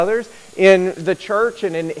others in the church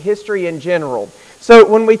and in history in general. So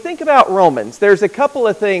when we think about Romans, there's a couple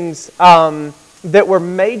of things that were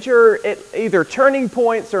major, either turning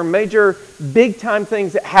points or major big-time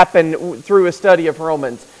things that happened through a study of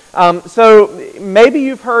Romans. So maybe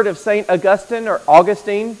you've heard of St. Augustine or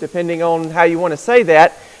Augustine, depending on how you want to say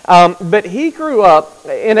that. But he grew up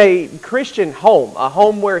in a Christian home, a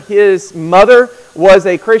home where his mother was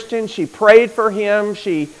a Christian. She prayed for him.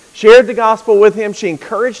 She shared the gospel with him. She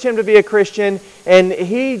encouraged him to be a Christian, and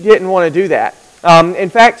he didn't want to do that. In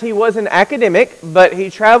fact, he was an academic, but he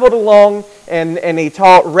traveled along and he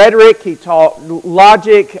taught rhetoric, he taught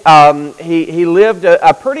logic. He lived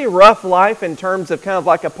a pretty rough life in terms of kind of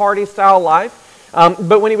like a party-style life.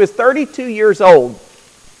 But when he was 32 years old,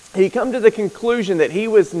 he come to the conclusion that he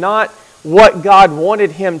was not what God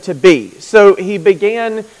wanted him to be. So he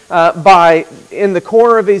began by, in the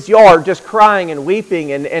corner of his yard, just crying and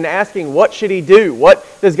weeping and asking, what should he do? What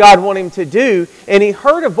does God want him to do? And he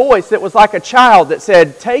heard a voice that was like a child that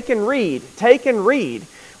said, take and read, take and read.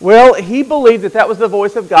 Well, he believed that that was the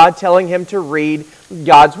voice of God telling him to read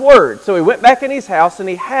God's Word. So he went back in his house and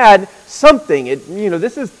he had something.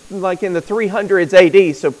 This is like in the 300s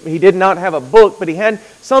AD, so he did not have a book, but he had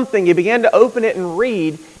something. He began to open it and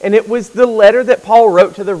read, and it was the letter that Paul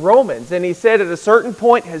wrote to the Romans. And he said at a certain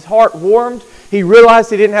point his heart warmed. He realized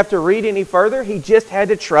he didn't have to read any further. He just had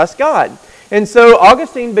to trust God. And so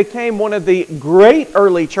Augustine became one of the great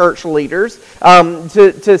early church leaders.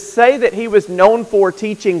 To say that he was known for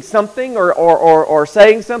teaching something or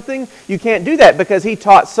saying something, you can't do that because he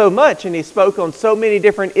taught so much and he spoke on so many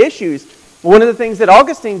different issues. One of the things that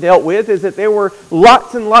Augustine dealt with is that there were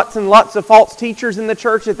lots and lots and lots of false teachers in the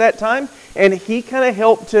church at that time, and he kind of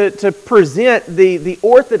helped to present the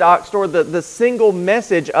orthodox or the single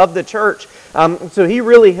message of the church. So he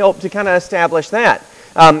really helped to kind of establish that.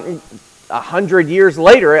 100 years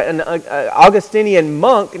later, an Augustinian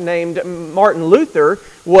monk named Martin Luther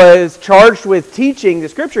was charged with teaching the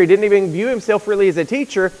Scripture. He didn't even view himself really as a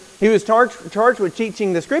teacher. He was charged with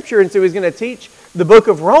teaching the Scripture, and so he was going to teach the book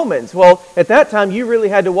of Romans. Well, at that time, you really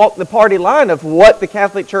had to walk the party line of what the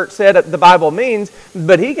Catholic Church said the Bible means,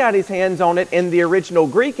 but he got his hands on it in the original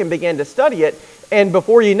Greek and began to study it. And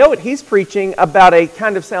before you know it, he's preaching about a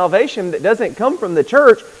kind of salvation that doesn't come from the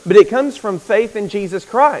church, but it comes from faith in Jesus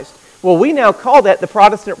Christ. Well, we now call that the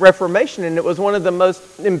Protestant Reformation, and it was one of the most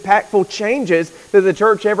impactful changes that the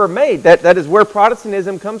church ever made. That is where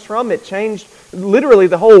Protestantism comes from. It changed literally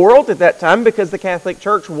the whole world at that time because the Catholic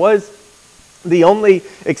Church was the only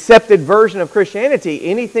accepted version of Christianity.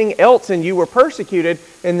 Anything else and you were persecuted,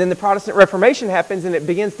 and then the Protestant Reformation happens and it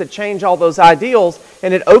begins to change all those ideals,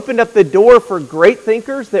 and it opened up the door for great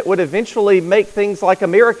thinkers that would eventually make things like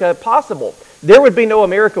America possible. There would be no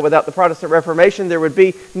America without the Protestant Reformation. There would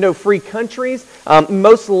be no free countries.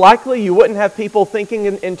 Most likely you wouldn't have people thinking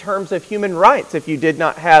in terms of human rights if you did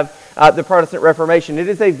not have the Protestant Reformation. It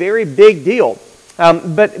is a very big deal.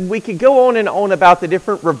 But we could go on and on about the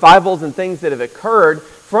different revivals and things that have occurred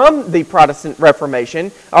from the Protestant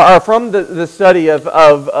Reformation, or from the study of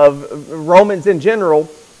Romans in general.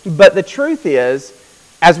 But the truth is,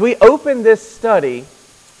 as we open this study,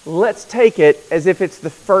 let's take it as if it's the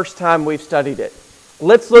first time we've studied it.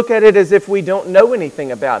 Let's look at it as if we don't know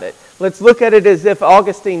anything about it. Let's look at it as if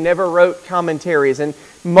Augustine never wrote commentaries, and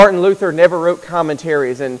Martin Luther never wrote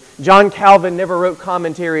commentaries, and John Calvin never wrote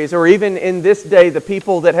commentaries, or even in this day, the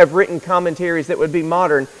people that have written commentaries that would be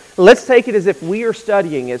modern. Let's take it as if we are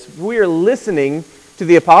studying, as we are listening to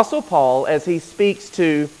the Apostle Paul as he speaks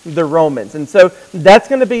to the Romans. And so that's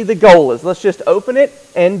going to be the goal, is let's just open it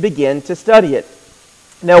and begin to study it.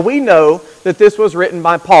 Now, we know that this was written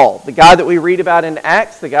by Paul, the guy that we read about in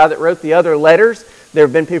Acts, the guy that wrote the other letters. There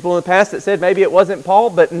have been people in the past that said maybe it wasn't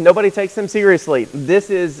Paul, but nobody takes him seriously.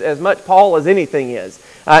 This is as much Paul as anything is.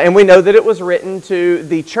 And we know that it was written to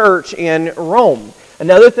the church in Rome.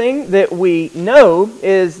 Another thing that we know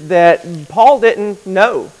is that Paul didn't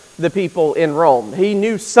know the people in Rome. He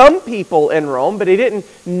knew some people in Rome, but he didn't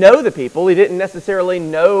know the people. He didn't necessarily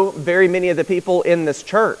know very many of the people in this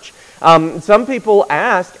church. Some people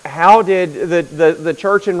ask, how did the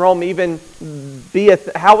church in Rome even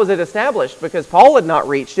how was it established? Because Paul had not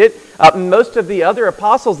reached it. Most of the other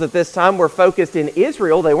apostles at this time were focused in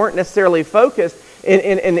Israel. They weren't necessarily focused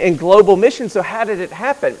in global mission. So how did it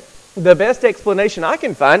happen? The best explanation I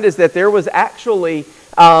can find is that there was actually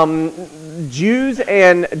Jews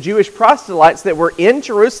and Jewish proselytes that were in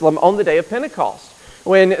Jerusalem on the day of Pentecost.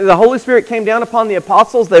 When the Holy Spirit came down upon the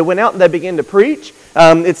apostles, they went out and they began to preach.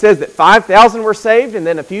 It says that 5,000 were saved and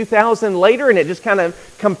then a few thousand later, and it just kind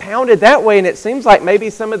of compounded that way. And it seems like maybe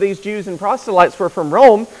some of these Jews and proselytes were from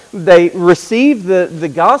Rome. They received the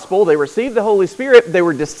gospel, they received the Holy Spirit, they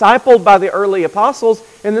were discipled by the early apostles,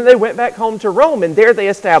 and then they went back home to Rome, and there they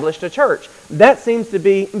established a church. That seems to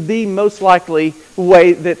be the most likely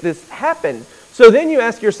way that this happened. So then you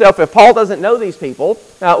ask yourself, if Paul doesn't know these people,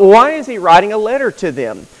 why is he writing a letter to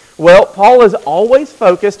them? Well, Paul is always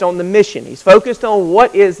focused on the mission. He's focused on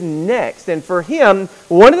what is next. And for him,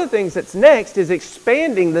 one of the things that's next is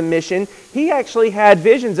expanding the mission. He actually had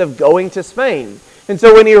visions of going to Spain. And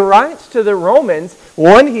so when he writes to the Romans,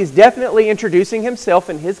 one, he's definitely introducing himself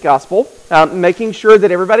and his gospel, making sure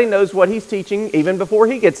that everybody knows what he's teaching even before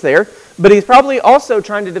he gets there. But he's probably also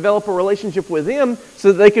trying to develop a relationship with them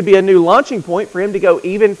so that they could be a new launching point for him to go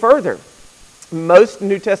even further. Most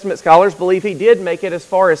New Testament scholars believe he did make it as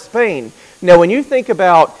far as Spain. Now, when you think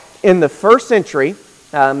about in the first century,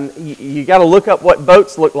 you got to look up what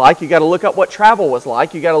boats looked like. You got to look up what travel was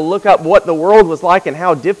like. You got to look up what the world was like and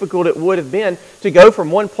how difficult it would have been to go from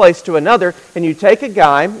one place to another. And you take a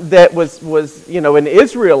guy that was an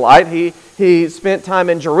Israelite. He spent time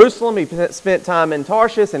in Jerusalem. He spent time in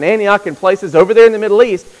Tarshish and Antioch and places over there in the Middle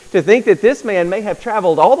East. To think that this man may have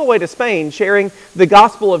traveled all the way to Spain sharing the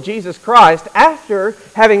gospel of Jesus Christ after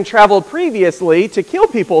having traveled previously to kill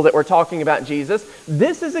people that were talking about Jesus.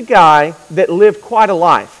 This is a guy that lived quite a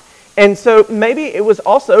life. And so maybe it was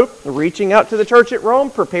also reaching out to the church at Rome,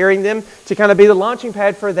 preparing them to kind of be the launching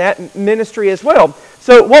pad for that ministry as well.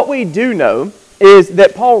 So what we do know is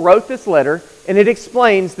that Paul wrote this letter, and it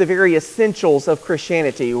explains the very essentials of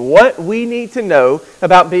Christianity, what we need to know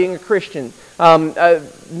about being a Christian.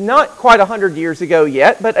 Not quite 100 years ago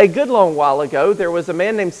yet, but a good long while ago, there was a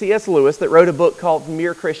man named C.S. Lewis that wrote a book called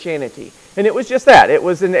Mere Christianity. And it was just that. It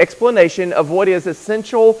was an explanation of what is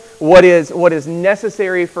essential, what is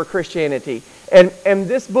necessary for Christianity. And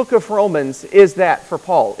this book of Romans is that for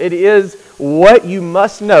Paul. It is what you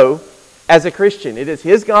must know as a Christian. It is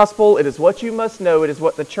his gospel. It is what you must know. It is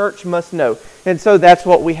what the church must know. And so that's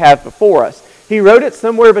what we have before us. He wrote it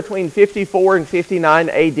somewhere between 54 and 59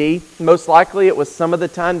 AD. Most likely it was some of the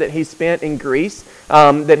time that he spent in Greece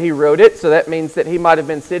that he wrote it. So that means that he might have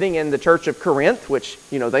been sitting in the church of Corinth, which,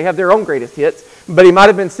 they have their own greatest hits. But he might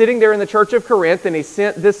have been sitting there in the church of Corinth, and he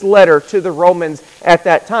sent this letter to the Romans at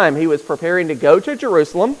that time. He was preparing to go to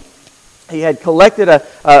Jerusalem. He had collected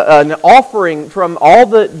an offering from all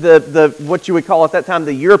the what you would call at that time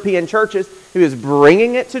the European churches. He was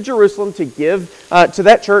bringing it to Jerusalem to give to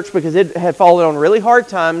that church because it had fallen on really hard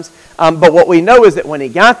times. But what we know is that when he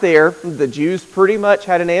got there, the Jews pretty much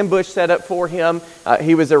had an ambush set up for him.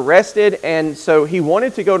 He was arrested, and so he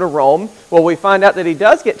wanted to go to Rome. Well, we find out that he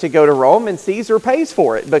does get to go to Rome, and Caesar pays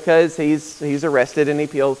for it because he's arrested and he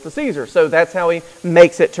appeals to Caesar. So that's how he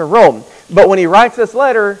makes it to Rome. But when he writes this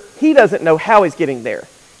letter, he doesn't know how he's getting there.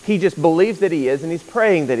 He just believes that he is, and he's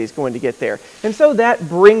praying that he's going to get there. And so that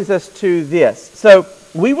brings us to this. So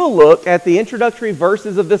we will look at the introductory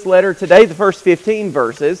verses of this letter today, the first 15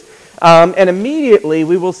 verses, and immediately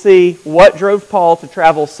we will see what drove Paul to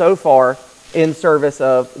travel so far in service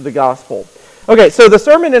of the gospel. Okay, so the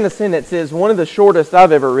sermon in a sentence is one of the shortest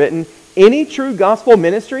I've ever written. Any true gospel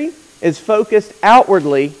ministry is focused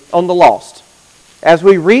outwardly on the lost. As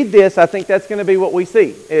we read this, I think that's going to be what we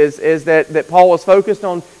see, is that Paul was focused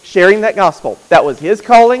on sharing that gospel. That was his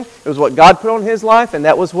calling, it was what God put on his life, and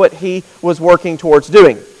that was what he was working towards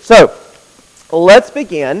doing. So, let's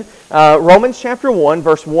begin. Romans chapter 1,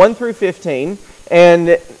 verse 1 through 15.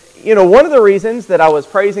 And, one of the reasons that I was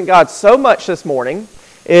praising God so much this morning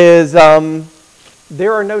is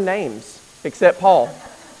there are no names except Paul.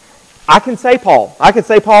 I can say Paul. I can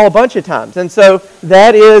say Paul a bunch of times. And so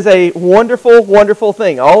that is a wonderful, wonderful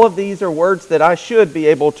thing. All of these are words that I should be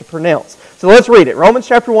able to pronounce. So let's read it. Romans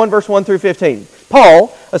chapter 1, verse 1 through 15.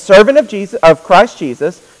 Paul, a servant of Christ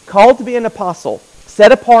Jesus, called to be an apostle,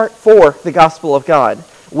 set apart for the gospel of God,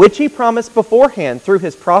 which he promised beforehand through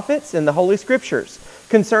his prophets in the Holy Scriptures,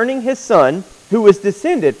 concerning his Son, who was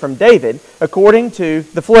descended from David according to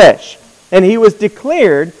the flesh. And he was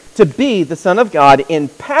declared to be the Son of God in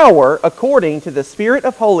power according to the Spirit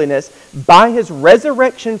of holiness by his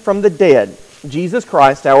resurrection from the dead, Jesus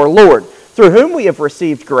Christ our Lord, through whom we have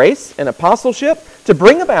received grace and apostleship to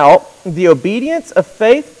bring about the obedience of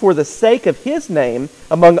faith for the sake of his name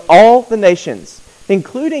among all the nations,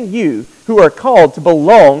 including you who are called to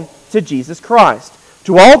belong to Jesus Christ.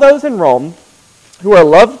 To all those in Rome who are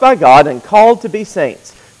loved by God and called to be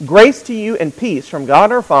saints, grace to you and peace from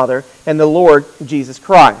God our Father and the Lord Jesus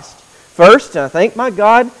Christ. First, I thank my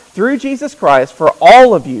God through Jesus Christ for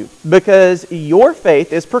all of you, because your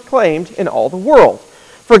faith is proclaimed in all the world.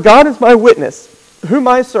 For God is my witness, whom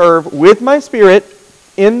I serve with my Spirit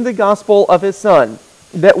in the gospel of His Son,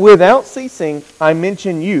 that without ceasing I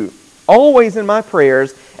mention you, always in my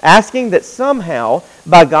prayers, asking that somehow,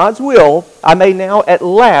 by God's will, I may now at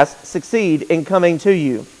last succeed in coming to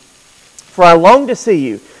you. For I long to see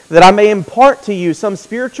you, that I may impart to you some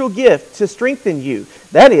spiritual gift to strengthen you.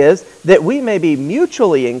 That is, that we may be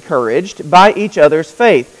mutually encouraged by each other's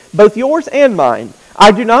faith, both yours and mine.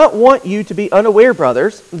 I do not want you to be unaware,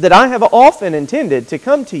 brothers, that I have often intended to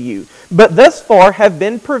come to you, but thus far have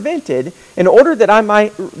been prevented, in order that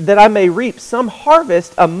I may reap some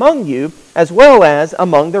harvest among you, as well as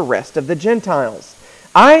among the rest of the Gentiles.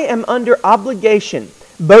 I am under obligation,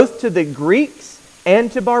 both to the Greeks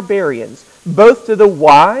and to barbarians, both to the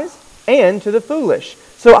wise and to the foolish.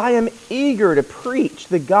 So I am eager to preach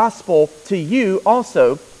the gospel to you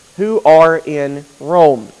also who are in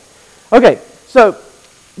Rome. Okay, so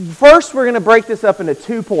first we're going to break this up into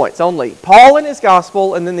 2 points only. Paul and his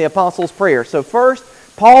gospel, and then the apostles' prayer. So first,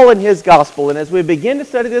 Paul and his gospel. And as we begin to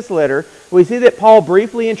study this letter, we see that Paul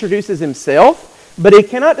briefly introduces himself, but he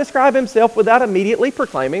cannot describe himself without immediately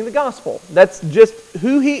proclaiming the gospel. That's just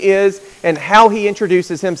who he is and how he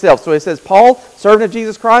introduces himself. So he says, Paul, servant of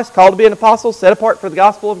Jesus Christ, called to be an apostle, set apart for the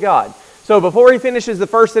gospel of God. So before he finishes the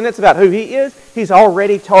first sentence about who he is, he's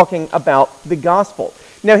already talking about the gospel.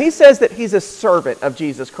 Now he says that he's a servant of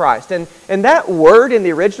Jesus Christ. And that word in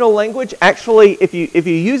the original language, actually, if you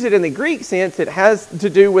use it in the Greek sense, it has to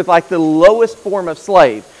do with like the lowest form of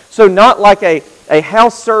slave. So not like a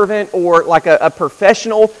house servant or like a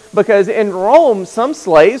professional, because in Rome, some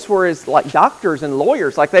slaves were as like doctors and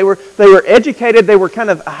lawyers. Like they were educated, they were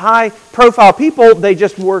kind of high profile people, they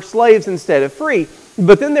just were slaves instead of free.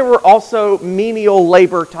 But then there were also menial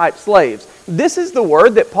labor type slaves. This is the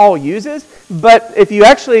word that Paul uses, but if you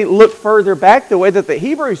actually look further back, the way that the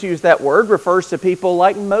Hebrews use that word refers to people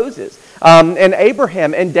like Moses and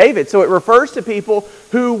Abraham and David. So it refers to people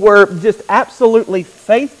who were just absolutely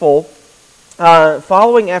faithful,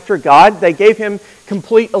 following after God. They gave him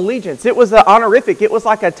complete allegiance. It was an honorific. It was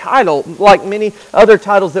like a title, like many other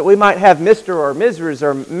titles that we might have, Mr. or Mrs.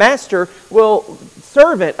 or Master. Well,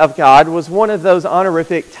 servant of God was one of those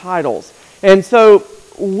honorific titles. And so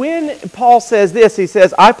when Paul says this, he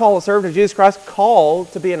says, I, Paul, a servant of Jesus Christ,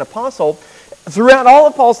 called to be an apostle. Throughout all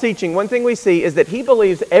of Paul's teaching, one thing we see is that he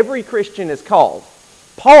believes every Christian is called.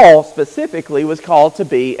 Paul specifically was called to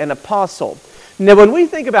be an apostle. Now, when we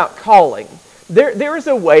think about calling, there is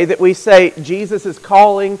a way that we say Jesus is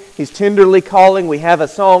calling, He's tenderly calling. We have a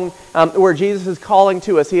song where Jesus is calling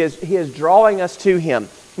to us. He is drawing us to Him.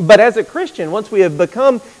 But as a Christian, once we have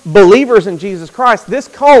become believers in Jesus Christ, this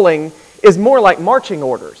calling is more like marching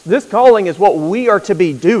orders. This calling is what we are to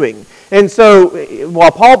be doing. And so,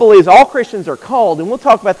 while Paul believes all Christians are called, and we'll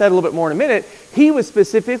talk about that a little bit more in a minute, he was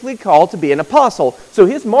specifically called to be an apostle. So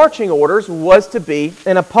his marching orders was to be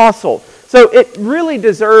an apostle. So it really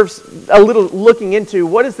deserves a little looking into,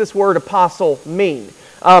 what does this word apostle mean?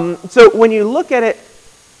 So when you look at it,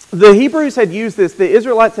 the Hebrews had used this, the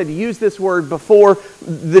Israelites had used this word before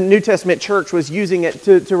the New Testament church was using it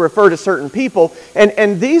to refer to certain people.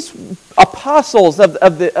 And these apostles of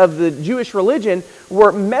the Jewish religion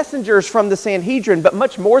were messengers from the Sanhedrin, but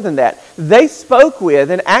much more than that. They spoke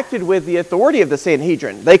with and acted with the authority of the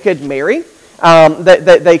Sanhedrin. They could marry,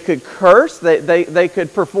 they could curse, they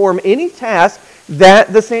could perform any task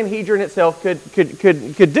that the Sanhedrin itself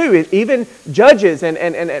could do, even judges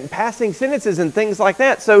and passing sentences and things like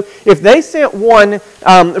that. So if they sent one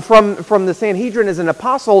from the Sanhedrin as an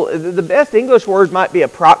apostle, the best English word might be a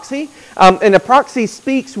proxy. And a proxy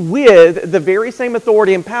speaks with the very same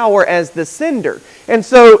authority and power as the sender. And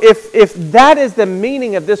so if that is the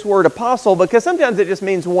meaning of this word apostle, because sometimes it just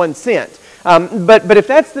means one sent. But if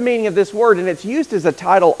that's the meaning of this word, and it's used as a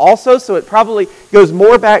title also, so it probably goes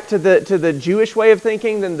more back to the Jewish way of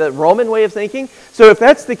thinking than the Roman way of thinking. So if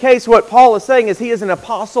that's the case, what Paul is saying is he is an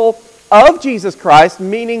apostle of Jesus Christ,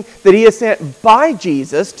 meaning that he is sent by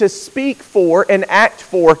Jesus to speak for and act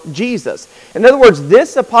for Jesus. In other words,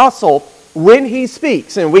 this apostle, when he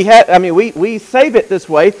speaks, and we save it this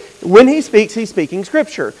way, when he speaks, he's speaking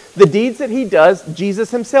Scripture. The deeds that he does, Jesus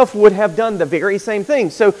himself would have done the very same thing.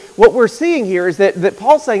 So what we're seeing here is that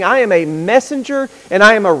Paul's saying, I am a messenger and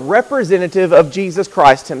I am a representative of Jesus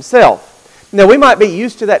Christ himself. Now, we might be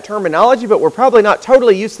used to that terminology, but we're probably not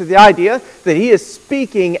totally used to the idea that he is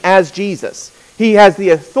speaking as Jesus. He has the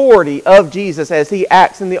authority of Jesus as he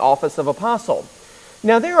acts in the office of apostle.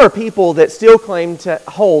 Now, there are people that still claim to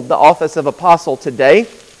hold the office of apostle today.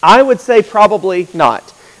 I would say probably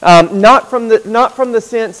not. Not from the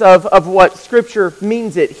sense of what Scripture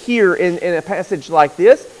means it here in a passage like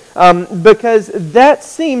this, because that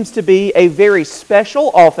seems to be a very special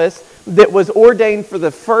office that was ordained for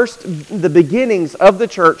the beginnings of the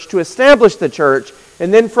church to establish the church,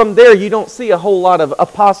 and then from there you don't see a whole lot of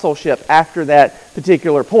apostleship after that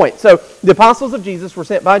particular point. So the apostles of Jesus were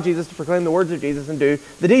sent by Jesus to proclaim the words of Jesus and do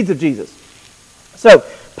the deeds of Jesus. So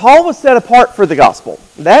Paul was set apart for the gospel.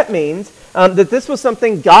 That means that this was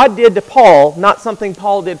something God did to Paul, not something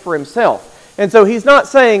Paul did for himself. And so he's not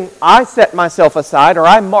saying, I set myself aside or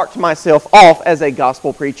I marked myself off as a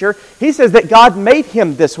gospel preacher. He says that God made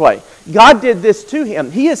him this way. God did this to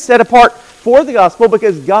him. He is set apart for the gospel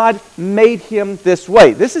because God made him this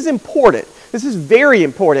way. This is important. This is very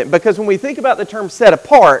important because when we think about the term set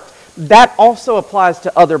apart, that also applies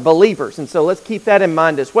to other believers. And so let's keep that in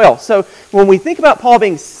mind as well. So when we think about Paul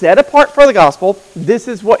being set apart for the gospel, this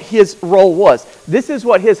is what his role was. This is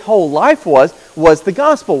what his whole life was the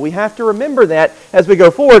gospel. We have to remember that as we go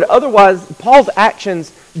forward. Otherwise, Paul's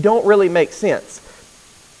actions don't really make sense.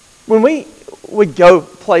 When we would go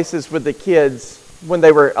places with the kids when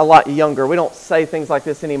they were a lot younger, we don't say things like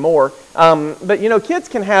this anymore, but kids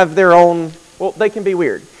can have their own, they can be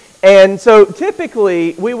weird. And so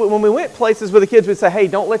typically, when we went places with the kids, we'd say, hey,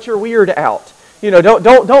 don't let your weird out.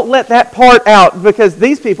 Don't let that part out because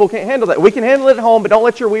these people can't handle that. We can handle it at home, but don't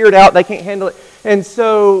let your weird out. They can't handle it. And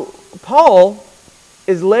so Paul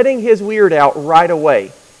is letting his weird out right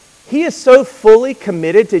away. He is so fully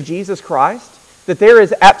committed to Jesus Christ that there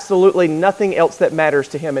is absolutely nothing else that matters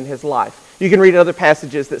to him in his life. You can read other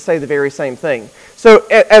passages that say the very same thing. So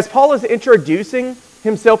as Paul is introducing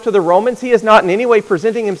himself to the Romans, he is not in any way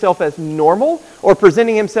presenting himself as normal or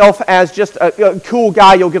presenting himself as just a cool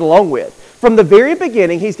guy you'll get along with. From the very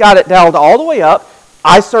beginning, he's got it dialed all the way up.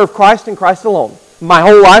 I serve Christ and Christ alone. My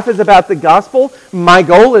whole life is about the gospel. My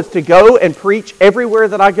goal is to go and preach everywhere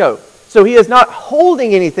that I go. So he is not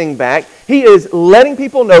holding anything back. He is letting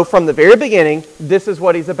people know from the very beginning, this is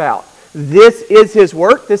what he's about. This is his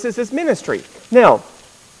work. This is his ministry. Now,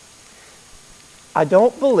 I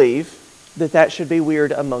don't believe that should be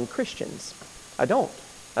weird among Christians. I don't.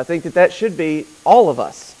 I think that should be all of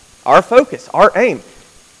us. Our focus, our aim,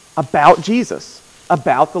 about Jesus,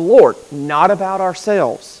 about the Lord, not about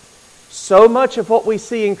ourselves. So much of what we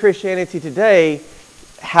see in Christianity today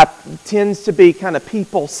tends to be kind of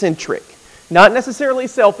people-centric. Not necessarily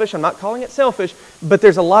selfish, I'm not calling it selfish, but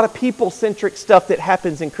there's a lot of people-centric stuff that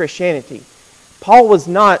happens in Christianity. Paul was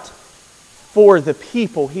not for the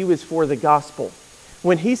people, he was for the gospel.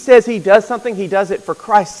 When he says he does something, he does it for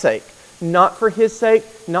Christ's sake, not for his sake,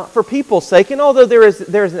 not for people's sake. And although there is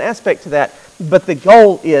an aspect to that, but the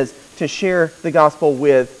goal is to share the gospel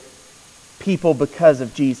with people because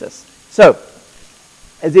of Jesus. So,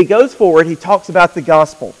 as he goes forward, he talks about the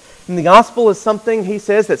gospel. And the gospel is something, he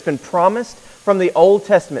says, that's been promised from the Old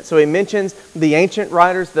Testament. So he mentions the ancient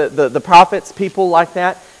writers, the prophets, people like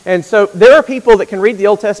that. And so there are people that can read the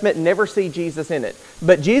Old Testament and never see Jesus in it.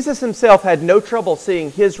 But Jesus himself had no trouble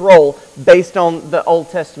seeing his role based on the Old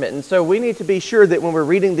Testament. And so we need to be sure that when we're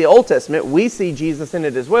reading the Old Testament, we see Jesus in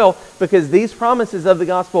it as well, because these promises of the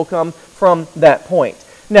gospel come from that point.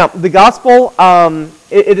 Now, the gospel,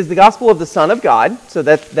 it is the gospel of the Son of God, so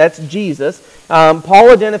that's Jesus. Paul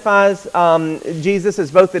identifies Jesus as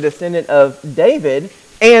both the descendant of David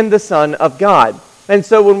and the Son of God. And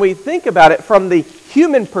so when we think about it from the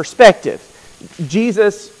human perspective,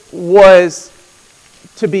 Jesus was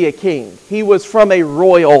to be a king. He was from a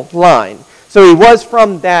royal line. So he was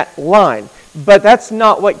from that line. But that's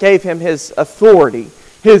not what gave him his authority.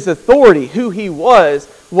 His authority, who he was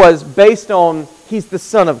based on he's the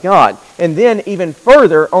Son of God. And then even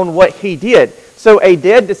further on what he did. So a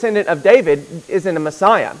dead descendant of David isn't a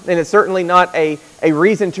Messiah. And it's certainly not a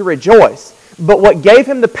reason to rejoice. But what gave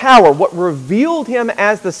him the power, what revealed him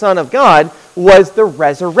as the Son of God, was the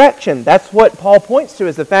resurrection. That's what Paul points to,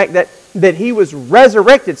 is the fact that he was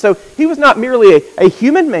resurrected. So he was not merely a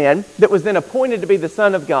human man that was then appointed to be the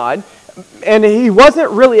Son of God, and he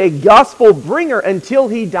wasn't really a gospel bringer until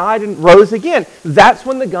he died and rose again. That's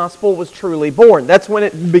when the gospel was truly born. That's when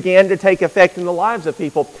it began to take effect in the lives of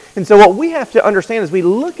people. And so what we have to understand as we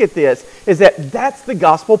look at this is that that's the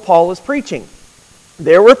gospel Paul is preaching.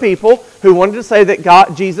 There were people who wanted to say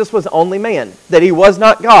that Jesus was only man, that he was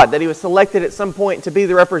not God, that he was selected at some point to be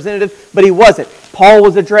the representative, but he wasn't. Paul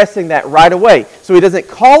was addressing that right away. So he doesn't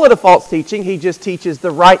call it a false teaching, he just teaches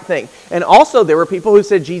the right thing. And also there were people who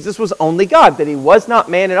said Jesus was only God, that he was not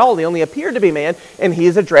man at all, he only appeared to be man, and he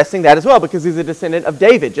is addressing that as well because he's a descendant of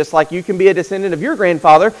David. Just like you can be a descendant of your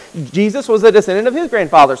grandfather, Jesus was a descendant of his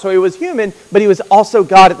grandfather. So he was human, but he was also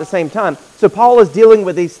God at the same time. So Paul is dealing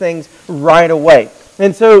with these things right away.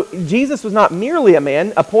 And so Jesus was not merely a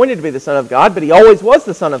man appointed to be the Son of God, but he always was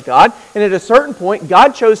the Son of God. And at a certain point,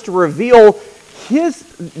 God chose to reveal his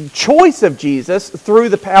choice of Jesus through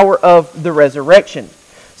the power of the resurrection.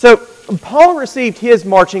 So Paul received his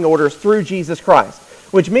marching orders through Jesus Christ,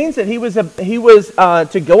 which means that he was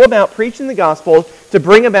to go about preaching the gospel to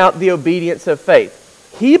bring about the obedience of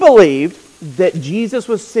faith. He believed that Jesus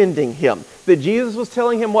was sending him, that Jesus was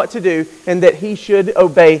telling him what to do, and that he should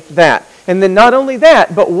obey that. And then not only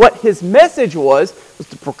that, but what his message was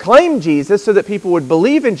to proclaim Jesus so that people would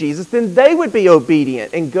believe in Jesus, then they would be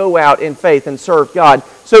obedient and go out in faith and serve God.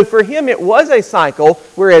 So for him it was a cycle,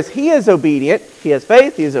 whereas he is obedient, he has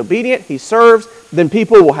faith, he is obedient, he serves, then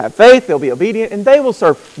people will have faith, they'll be obedient, and they will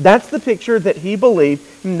serve. That's the picture that he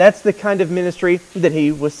believed, and that's the kind of ministry that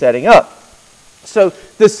he was setting up. So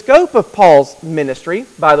the scope of Paul's ministry,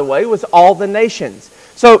 by the way, was all the nations.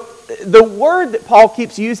 So the word that Paul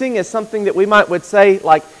keeps using is something that we would say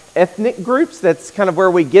like ethnic groups. That's kind of where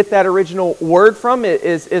we get that original word from,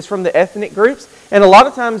 is from the ethnic groups. And a lot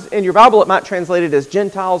of times in your Bible it might translate it as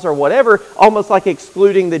Gentiles or whatever, almost like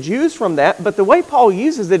excluding the Jews from that. But the way Paul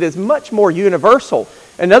uses it is much more universal.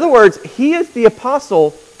 In other words, he is the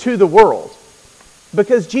apostle to the world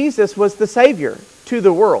because Jesus was the Savior to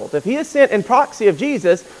the world. If he is sent in proxy of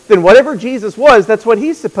Jesus, then whatever Jesus was, that's what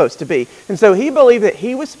he's supposed to be. And so he believed that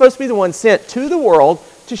he was supposed to be the one sent to the world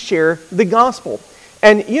to share the gospel.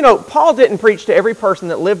 And Paul didn't preach to every person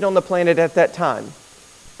that lived on the planet at that time.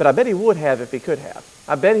 But I bet he would have if he could have.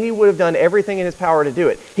 I bet he would have done everything in his power to do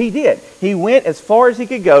it. He did. He went as far as he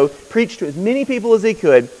could go, preached to as many people as he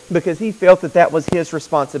could, because he felt that that was his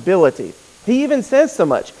responsibility. He even says so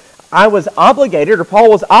much. Paul was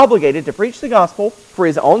obligated to preach the gospel for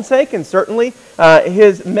his own sake, and certainly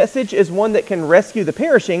his message is one that can rescue the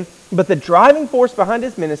perishing, but the driving force behind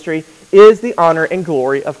his ministry is the honor and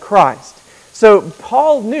glory of Christ. So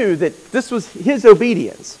Paul knew that this was his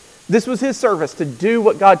obedience. This was his service to do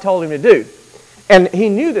what God told him to do. And he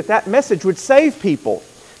knew that that message would save people.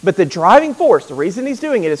 But the driving force, the reason he's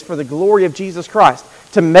doing it, is for the glory of Jesus Christ,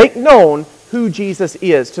 to make known who Jesus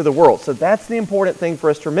is to the world. So that's the important thing for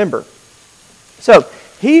us to remember. So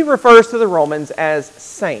he refers to the Romans as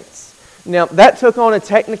saints. Now, that took on a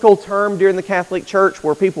technical term during the Catholic Church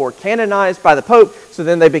where people were canonized by the Pope, so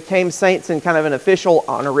then they became saints in kind of an official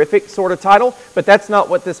honorific sort of title, but that's not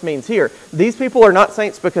what this means here. These people are not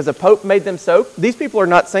saints because a Pope made them so. These people are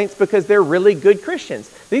not saints because they're really good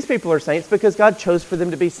Christians. These people are saints because God chose for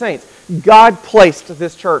them to be saints. God placed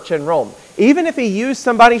this church in Rome. Even if he used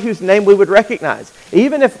somebody whose name we would recognize,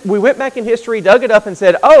 even if we went back in history, dug it up and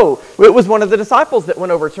said, oh, it was one of the disciples that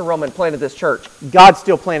went over to Rome and planted this church, God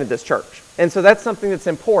still planted this church. And so that's something that's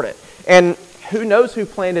important. And who knows who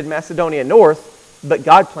planted Macedonia North, but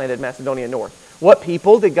God planted Macedonia North. What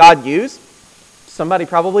people did God use? Somebody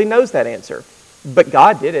probably knows that answer. But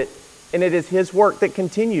God did it. And it is his work that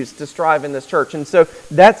continues to strive in this church. And so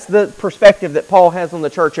that's the perspective that Paul has on the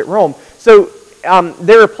church at Rome. So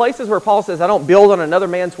there are places where Paul says, I don't build on another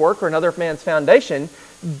man's work or another man's foundation,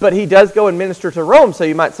 but he does go and minister to Rome. So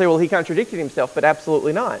you might say, well, he contradicted himself, but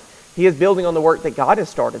absolutely not. He is building on the work that God has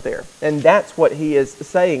started there. And that's what he is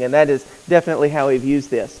saying, and that is definitely how he views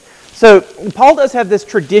this. So Paul does have this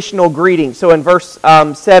traditional greeting. So in verse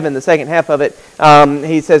 7, the second half of it,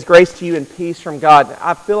 he says, grace to you and peace from God.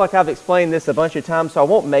 I feel like I've explained this a bunch of times, so I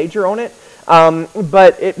won't major on it.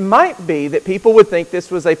 But it might be that people would think this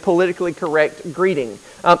was a politically correct greeting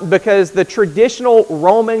because the traditional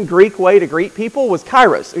Roman Greek way to greet people was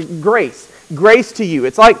kairos, grace. Grace to you.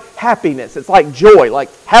 It's like happiness. It's like joy.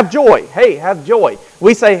 Like, have joy. Hey, have joy.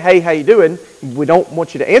 We say, hey, how you doing? We don't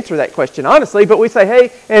want you to answer that question honestly, but we say,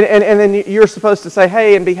 hey, and then you're supposed to say,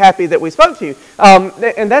 hey, and be happy that we spoke to you.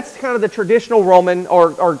 And that's kind of the traditional Roman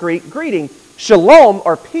or Greek greeting. Shalom,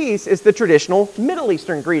 or peace, is the traditional Middle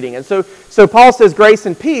Eastern greeting. And so Paul says grace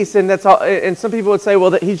and peace, and that's all, and some people would say,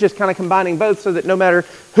 well, that he's just kind of combining both so that no matter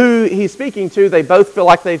who he's speaking to, they both feel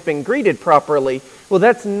like they've been greeted properly. Well,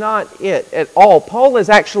 that's not it at all. Paul is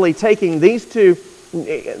actually taking these two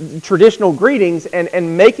traditional greetings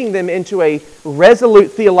and making them into a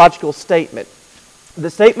resolute theological statement.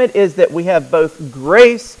 The statement is that we have both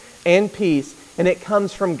grace and peace, and it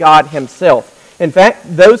comes from God himself. In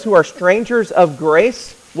fact, those who are strangers of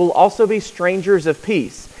grace will also be strangers of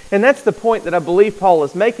peace. And that's the point that I believe Paul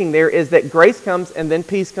is making there, is that grace comes and then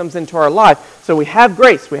peace comes into our life. So we have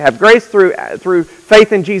grace. We have grace through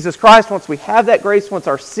faith in Jesus Christ. Once we have that grace, once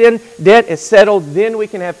our sin debt is settled, then we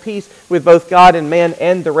can have peace with both God and man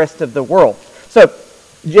and the rest of the world. So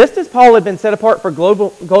just as Paul had been set apart for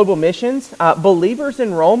global missions, believers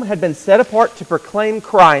in Rome had been set apart to proclaim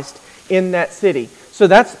Christ in that city. So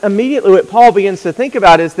that's immediately what Paul begins to think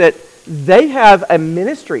about, is that they have a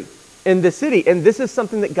ministry in the city, and this is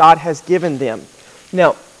something that God has given them.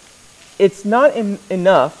 Now, it's not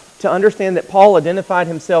enough to understand that Paul identified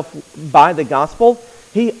himself by the gospel.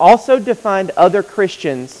 He also defined other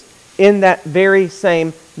Christians in that very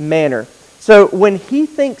same manner. So when he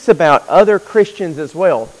thinks about other Christians as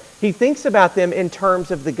well, he thinks about them in terms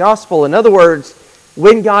of the gospel. In other words,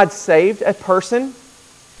 when God saved a person,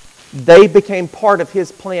 they became part of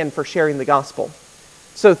his plan for sharing the gospel.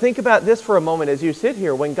 So think about this for a moment as you sit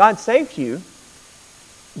here. When God saved you,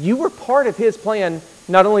 you were part of his plan,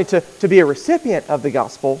 not only to be a recipient of the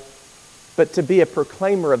gospel, but to be a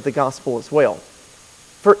proclaimer of the gospel as well.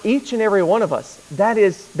 For each and every one of us, that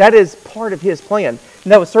is part of his plan.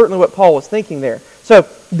 And that was certainly what Paul was thinking there. So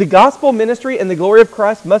the gospel ministry and the glory of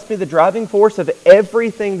Christ must be the driving force of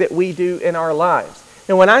everything that we do in our lives.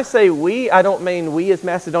 And when I say we, I don't mean we as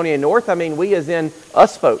Macedonia North. I mean we as in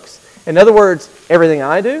us folks. In other words, everything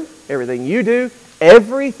I do, everything you do,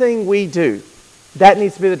 everything we do, that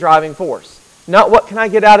needs to be the driving force. Not what can I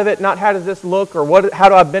get out of it, not how does this look, or how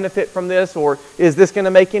do I benefit from this, or is this going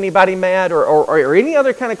to make anybody mad, or any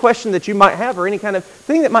other kind of question that you might have, or any kind of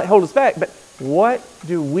thing that might hold us back. But what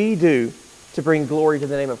do we do to bring glory to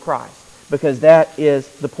the name of Christ? Because that is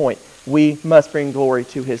the point. We must bring glory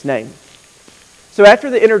to his name. So after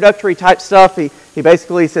the introductory type stuff, he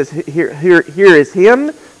basically says, here is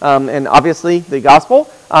him, and obviously the gospel,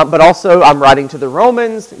 but also I'm writing to the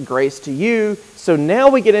Romans, grace to you. So now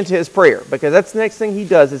we get into his prayer, because that's the next thing he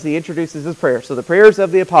does, is he introduces his prayer. So the prayers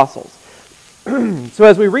of the apostles. So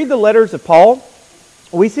as we read the letters of Paul,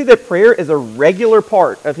 we see that prayer is a regular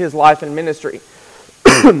part of his life and ministry.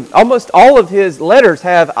 Almost all of his letters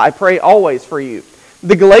have, I pray always for you.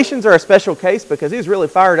 The Galatians are a special case because he was really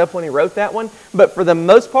fired up when he wrote that one. But for the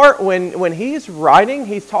most part, when he's writing,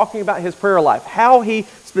 he's talking about his prayer life, how he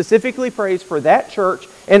specifically prays for that church,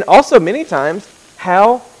 and also many times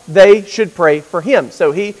how they should pray for him.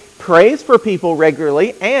 So he prays for people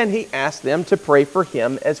regularly, and he asks them to pray for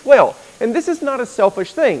him as well. And this is not a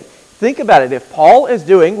selfish thing. Think about it. If Paul is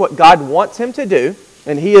doing what God wants him to do,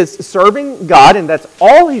 and he is serving God, and that's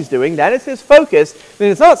all he's doing, that is his focus, then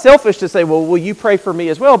it's not selfish to say, well, will you pray for me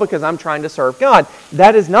as well because I'm trying to serve God?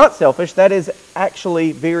 That is not selfish. That is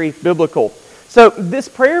actually very biblical. So this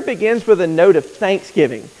prayer begins with a note of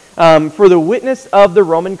thanksgiving for the witness of the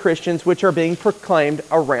Roman Christians which are being proclaimed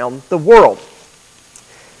around the world.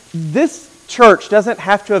 This church doesn't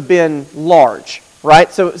have to have been large,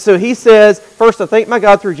 right? So he says, first, I thank my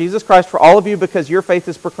God through Jesus Christ for all of you because your faith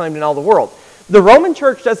is proclaimed in all the world. The Roman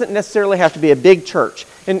church doesn't necessarily have to be a big church.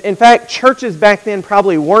 In fact, churches back then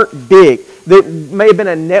probably weren't big. There may have been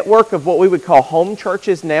a network of what we would call home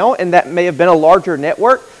churches now, and that may have been a larger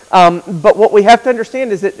network. But what we have to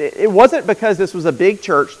understand is that it wasn't because this was a big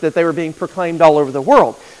church that they were being proclaimed all over the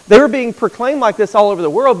world. They were being proclaimed like this all over the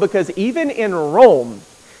world because even in Rome,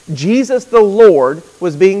 Jesus the Lord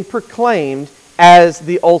was being proclaimed as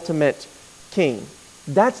the ultimate king.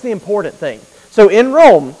 That's the important thing. So in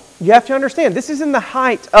Rome, you have to understand, this is in the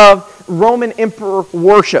height of Roman emperor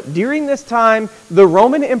worship. During this time, the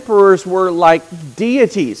Roman emperors were like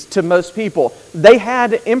deities to most people. They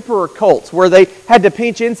had emperor cults where they had to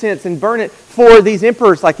pinch incense and burn it for these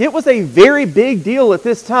emperors. Like, it was a very big deal at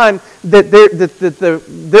this time that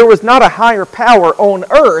there was not a higher power on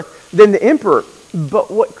earth than the emperor.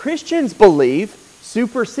 But what Christians believe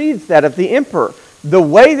supersedes that of the emperor. The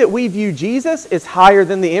way that we view Jesus is higher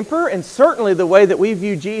than the emperor, and certainly the way that we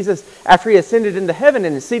view Jesus after he ascended into heaven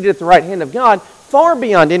and is seated at the right hand of God, far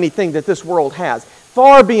beyond anything that this world has,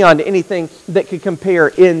 far beyond anything that could compare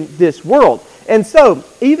in this world. And so,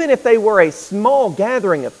 even if they were a small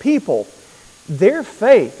gathering of people, their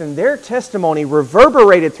faith and their testimony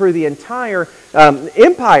reverberated through the entire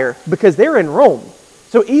empire because they're in Rome.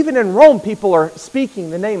 So even in Rome, people are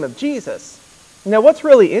speaking the name of Jesus. Now, what's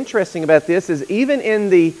really interesting about this is even in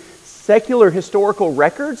the secular historical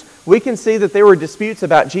records, we can see that there were disputes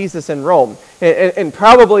about Jesus in Rome. And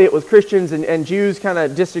probably it was Christians and Jews kind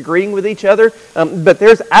of disagreeing with each other. But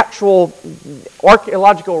there's actual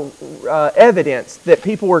archaeological evidence that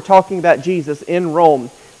people were talking about Jesus in Rome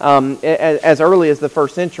as early as the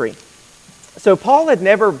first century. So Paul had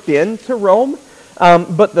never been to Rome,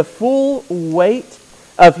 but the full weight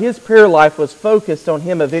of his prayer life was focused on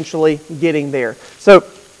him eventually getting there. So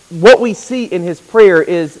what we see in his prayer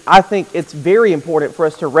is, I think it's very important for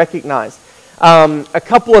us to recognize a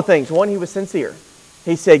couple of things. One, he was sincere.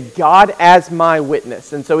 He said, God as my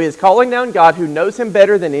witness. And so he is calling down God, who knows him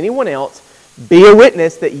better than anyone else. Be a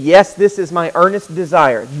witness that, yes, this is my earnest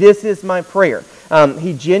desire. This is my prayer.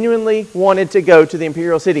 He genuinely wanted to go to the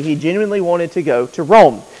imperial city. He genuinely wanted to go to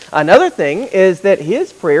Rome. Another thing is that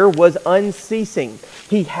his prayer was unceasing.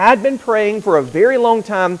 He had been praying for a very long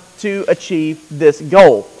time to achieve this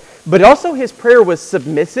goal. But also his prayer was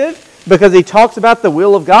submissive, because he talks about the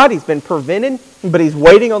will of God. He's been prevented, but he's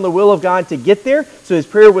waiting on the will of God to get there. So his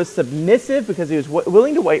prayer was submissive because he was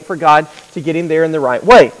willing to wait for God to get him there in the right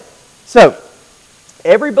way. So,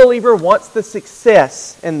 every believer wants the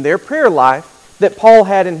success in their prayer life that Paul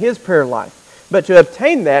had in his prayer life. But to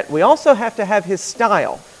obtain that, we also have to have his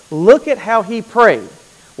style. Look at how he prayed.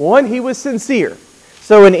 One, he was sincere.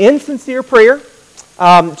 So an insincere prayer.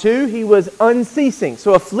 Two, he was unceasing.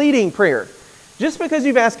 So a fleeting prayer. Just because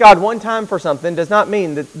you've asked God one time for something does not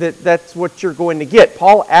mean that that's what you're going to get.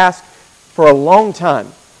 Paul asked for a long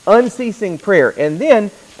time. Unceasing prayer. And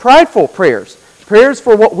then prideful prayers. Prayers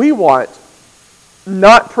for what we want,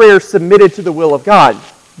 not prayers submitted to the will of God.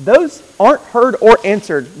 Those aren't heard or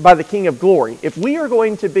answered by the King of Glory. If we are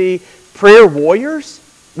going to be prayer warriors,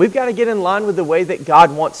 we've got to get in line with the way that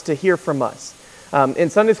God wants to hear from us. In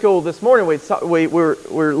Sunday school this morning, we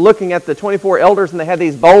were looking at the 24 elders, and they had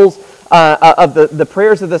these bowls of the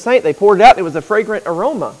prayers of the saint. They poured it out, and it was a fragrant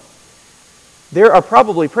aroma. There are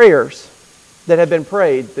probably prayers that have been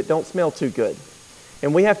prayed that don't smell too good.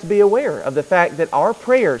 And we have to be aware of the fact that our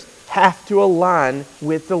prayers have to align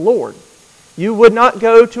with the Lord. You would not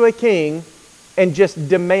go to a king and just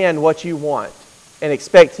demand what you want and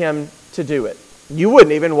expect him to do it. You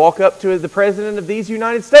wouldn't even walk up to the President of these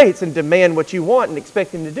United States and demand what you want and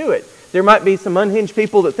expect him to do it. There might be some unhinged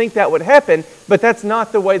people that think that would happen, but that's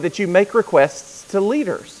not the way that you make requests to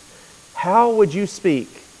leaders. How would you speak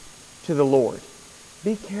to the Lord?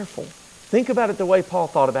 Be careful. Think about it the way Paul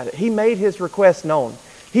thought about it. He made his request known.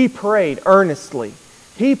 He prayed earnestly.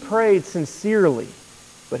 He prayed sincerely,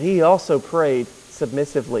 but he also prayed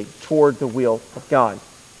submissively toward the will of God.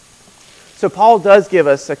 So Paul does give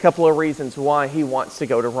us a couple of reasons why he wants to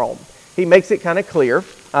go to Rome. He makes it kind of clear.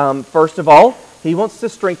 First of all, he wants to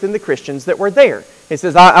strengthen the Christians that were there. He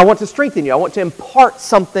says, I want to strengthen you. I want to impart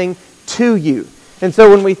something to you. And so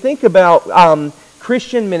when we think about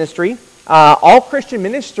Christian ministry, all Christian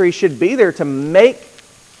ministry should be there to make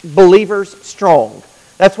believers strong.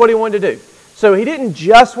 That's what he wanted to do. So he didn't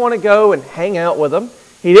just want to go and hang out with them.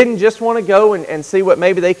 He didn't just want to go and see what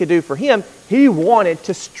maybe they could do for him. He wanted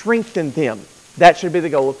to strengthen them. That should be the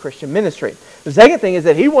goal of Christian ministry. The second thing is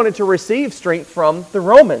that he wanted to receive strength from the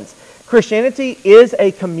Romans. Christianity is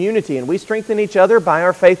a community, and we strengthen each other by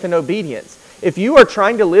our faith and obedience. If you are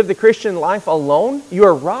trying to live the Christian life alone, you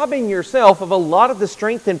are robbing yourself of a lot of the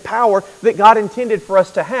strength and power that God intended for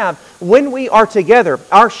us to have when we are together.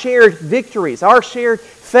 Our shared victories, our shared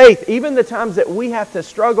faith, even the times that we have to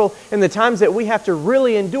struggle and the times that we have to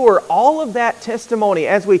really endure, all of that testimony,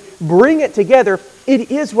 as we bring it together,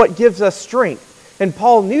 it is what gives us strength. And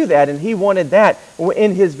Paul knew that, and he wanted that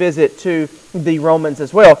in his visit to the Romans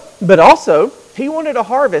as well. But also, he wanted a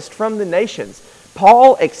harvest from the nations.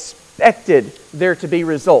 Paul expected there to be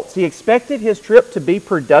results. He expected his trip to be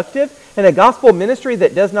productive, and a gospel ministry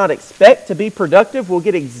that does not expect to be productive will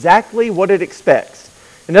get exactly what it expects.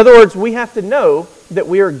 In other words, we have to know that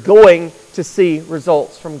we are going to see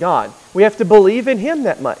results from God. We have to believe in Him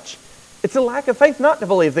that much. It's a lack of faith not to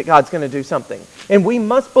believe that God's going to do something. And we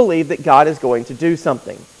must believe that God is going to do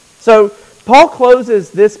something. So, Paul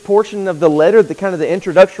closes this portion of the letter, the kind of the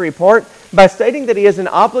introductory part, by stating that he has an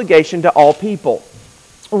obligation to all people.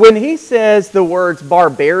 When he says the words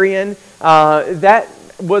barbarian, that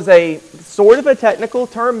was a sort of a technical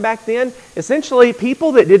term back then. Essentially,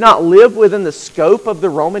 people that did not live within the scope of the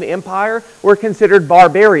Roman Empire were considered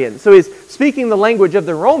barbarians. So he's speaking the language of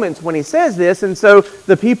the Romans when he says this, and so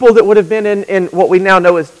the people that would have been in what we now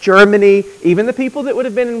know as Germany, even the people that would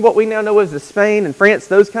have been in what we now know as Spain and France,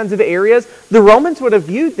 those kinds of areas, the Romans would have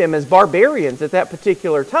viewed them as barbarians at that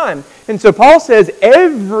particular time. And so Paul says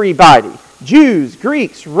everybody, Jews,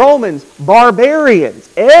 Greeks, Romans, barbarians,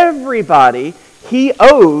 everybody, he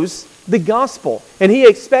owes the gospel, and he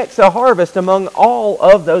expects a harvest among all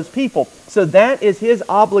of those people. So that is his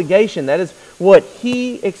obligation. That is what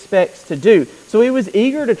he expects to do. So he was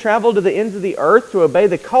eager to travel to the ends of the earth to obey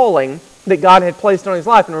the calling that God had placed on his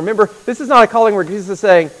life. And remember, this is not a calling where Jesus is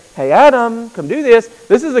saying, "Hey Adam, come do this."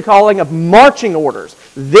 This is a calling of marching orders.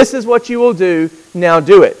 This is what you will do, now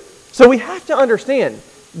do it. So we have to understand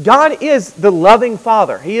God is the loving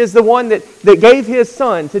Father. He is the one that gave His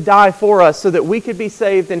Son to die for us so that we could be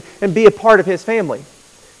saved and be a part of His family.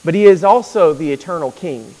 But He is also the eternal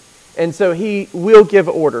King. And so He will give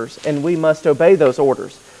orders, and we must obey those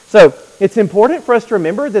orders. So it's important for us to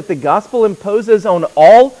remember that the gospel imposes on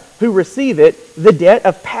all who receive it the debt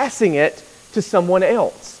of passing it to someone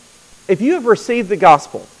else. If you have received the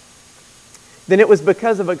gospel, then it was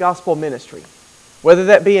because of a gospel ministry. Whether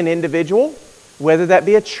that be an individual, whether that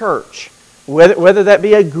be a church, whether that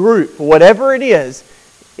be a group, whatever it is,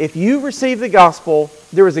 if you receive the gospel,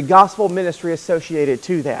 there is a gospel ministry associated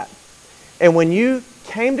to that. And when you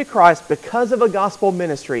came to Christ because of a gospel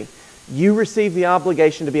ministry, you receive the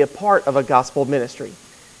obligation to be a part of a gospel ministry.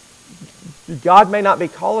 God may not be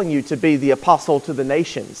calling you to be the apostle to the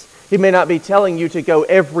nations. He may not be telling you to go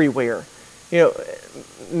everywhere.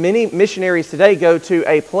 Many missionaries today go to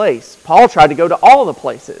a place. Paul tried to go to all the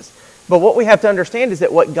places. But what we have to understand is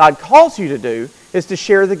that what God calls you to do is to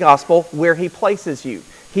share the gospel where He places you.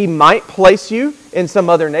 He might place you in some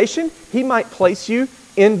other nation. He might place you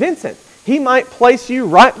in Vincent. He might place you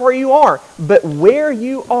right where you are. But where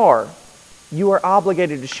you are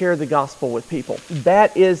obligated to share the gospel with people.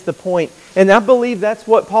 That is the point. And I believe that's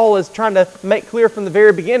what Paul is trying to make clear from the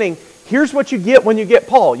very beginning. Here's what you get when you get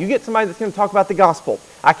Paul. You get somebody that's going to talk about the gospel.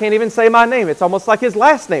 I can't even say my name. It's almost like his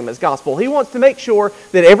last name is gospel. He wants to make sure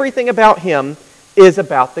that everything about him is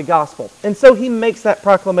about the gospel. And so he makes that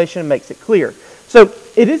proclamation and makes it clear. So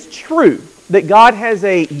it is true that God has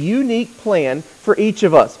a unique plan for each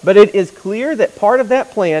of us. But it is clear that part of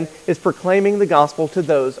that plan is proclaiming the gospel to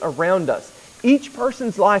those around us. Each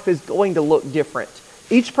person's life is going to look different.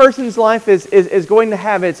 Each person's life is going to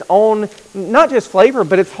have its own, not just flavor,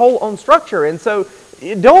 but its whole own structure. And so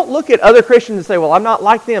don't look at other Christians and say, well, I'm not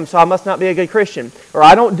like them, so I must not be a good Christian. Or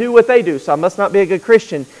I don't do what they do, so I must not be a good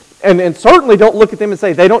Christian. And certainly don't look at them and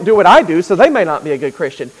say, they don't do what I do, so they may not be a good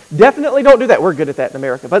Christian. Definitely don't do that. We're good at that in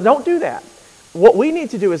America. But don't do that. What we need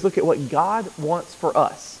to do is look at what God wants for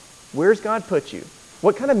us. Where's God put you?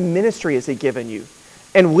 What kind of ministry has He given you?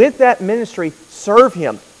 And with that ministry, serve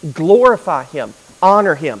Him, glorify Him,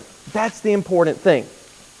 honor Him. That's the important thing.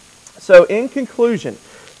 So in conclusion,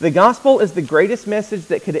 the gospel is the greatest message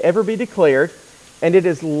that could ever be declared, and it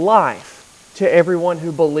is life to everyone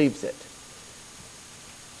who believes it.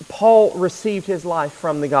 Paul received his life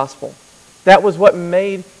from the gospel. That was what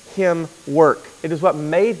made him work. It is what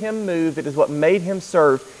made him move. It is what made him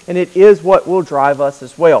serve, and it is what will drive us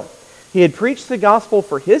as well. He had preached the gospel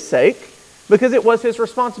for his sake, because it was his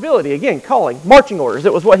responsibility. Again, calling, marching orders.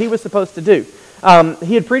 It was what he was supposed to do.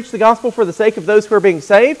 He had preached the gospel for the sake of those who were being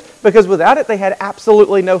saved, because without it they had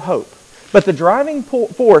absolutely no hope. But the driving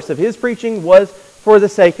force of his preaching was for the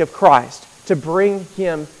sake of Christ, to bring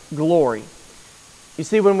Him glory. You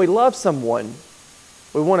see, when we love someone,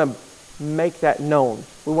 we want to make that known.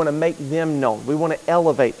 We want to make them known. We want to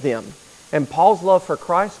elevate them. And Paul's love for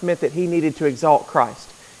Christ meant that he needed to exalt Christ.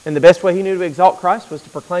 And the best way he knew to exalt Christ was to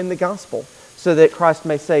proclaim the gospel, so that Christ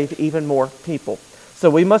may save even more people.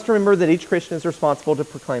 So we must remember that each Christian is responsible to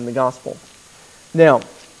proclaim the gospel. Now,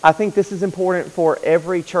 I think this is important for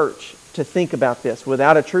every church to think about this.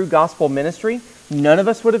 Without a true gospel ministry, none of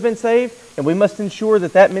us would have been saved, and we must ensure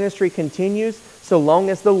that that ministry continues so long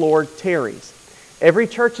as the Lord tarries. Every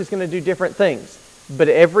church is going to do different things, but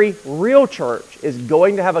every real church is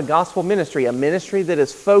going to have a gospel ministry, a ministry that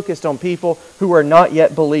is focused on people who are not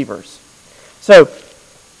yet believers. So,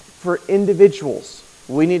 for individuals,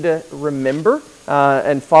 we need to remember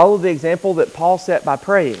and follow the example that Paul set by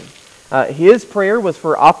praying. His prayer was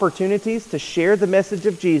for opportunities to share the message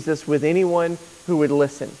of Jesus with anyone who would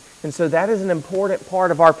listen. And so that is an important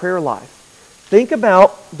part of our prayer life. Think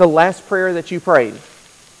about the last prayer that you prayed.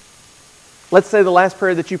 Let's say the last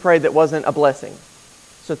prayer that you prayed that wasn't a blessing.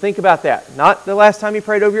 So think about that. Not the last time you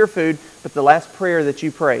prayed over your food, but the last prayer that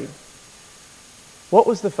you prayed. What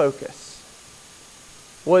was the focus?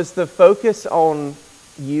 Was the focus on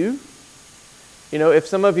you? You know, if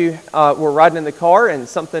some of you were riding in the car and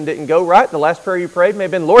something didn't go right, the last prayer you prayed may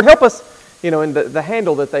have been, Lord, help us. You know, and the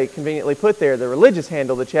handle that they conveniently put there, the religious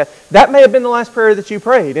handle that you had, that may have been the last prayer that you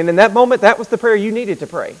prayed. And in that moment, that was the prayer you needed to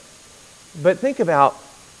pray. But think about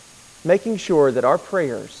making sure that our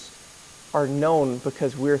prayers are known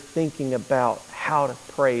because we're thinking about how to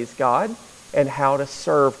praise God and how to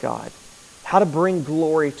serve God, how to bring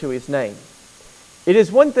glory to His name. It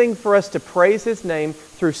is one thing for us to praise His name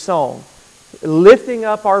through song, lifting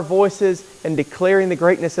up our voices and declaring the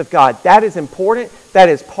greatness of God. That is important. That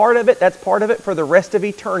is part of it. That's part of it for the rest of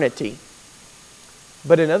eternity.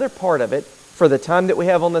 But another part of it, for the time that we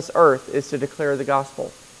have on this earth, is to declare the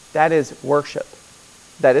gospel. That is worship.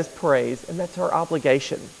 that is praise, and that's our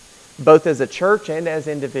obligation, both as a church and as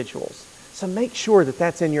individuals. So make sure that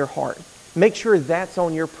that's in your heart. Make sure that's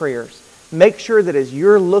on your prayers. Make sure that as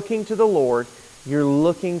you're looking to the Lord, you're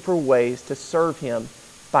looking for ways to serve Him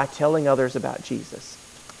by telling others about Jesus.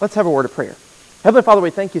 Let's have a word of prayer. Heavenly Father, we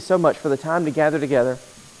thank you so much for the time to gather together.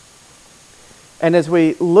 And as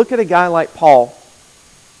we look at a guy like Paul,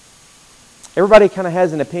 everybody kind of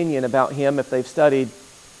has an opinion about him if they've studied.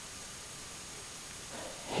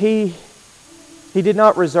 He did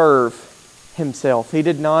not reserve himself. He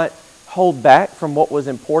did not hold back from what was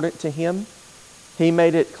important to him. He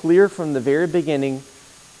made it clear from the very beginning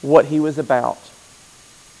what he was about.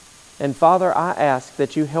 And Father, I ask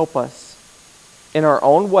that you help us in our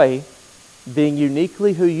own way, being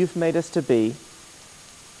uniquely who you've made us to be.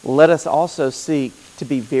 Let us also seek to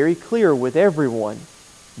be very clear with everyone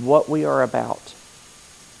what we are about.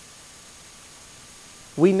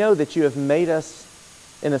 We know that you have made us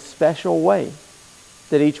in a special way,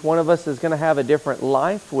 that each one of us is going to have a different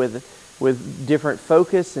life with different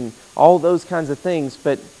focus and all those kinds of things,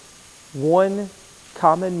 but one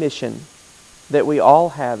common mission that we all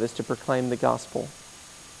have is to proclaim the gospel.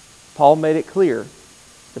 Paul made it clear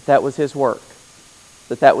that that was his work,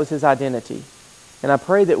 that that was his identity. And I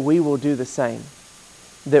pray that we will do the same,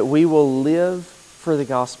 that we will live for the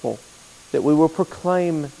gospel, that we will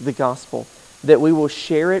proclaim the gospel, that we will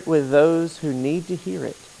share it with those who need to hear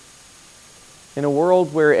it. In a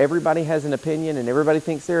world where everybody has an opinion and everybody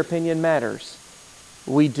thinks their opinion matters,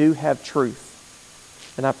 we do have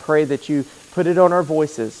truth. And I pray that you put it on our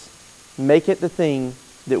voices, make it the thing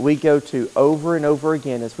that we go to over and over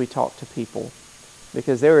again as we talk to people.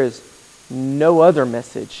 Because there is no other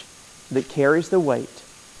message that carries the weight.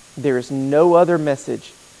 There is no other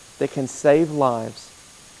message that can save lives.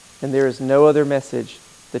 And there is no other message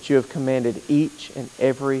that you have commanded each and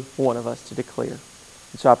every one of us to declare.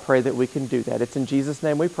 And so I pray that we can do that. It's in Jesus'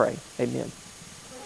 name we pray. Amen.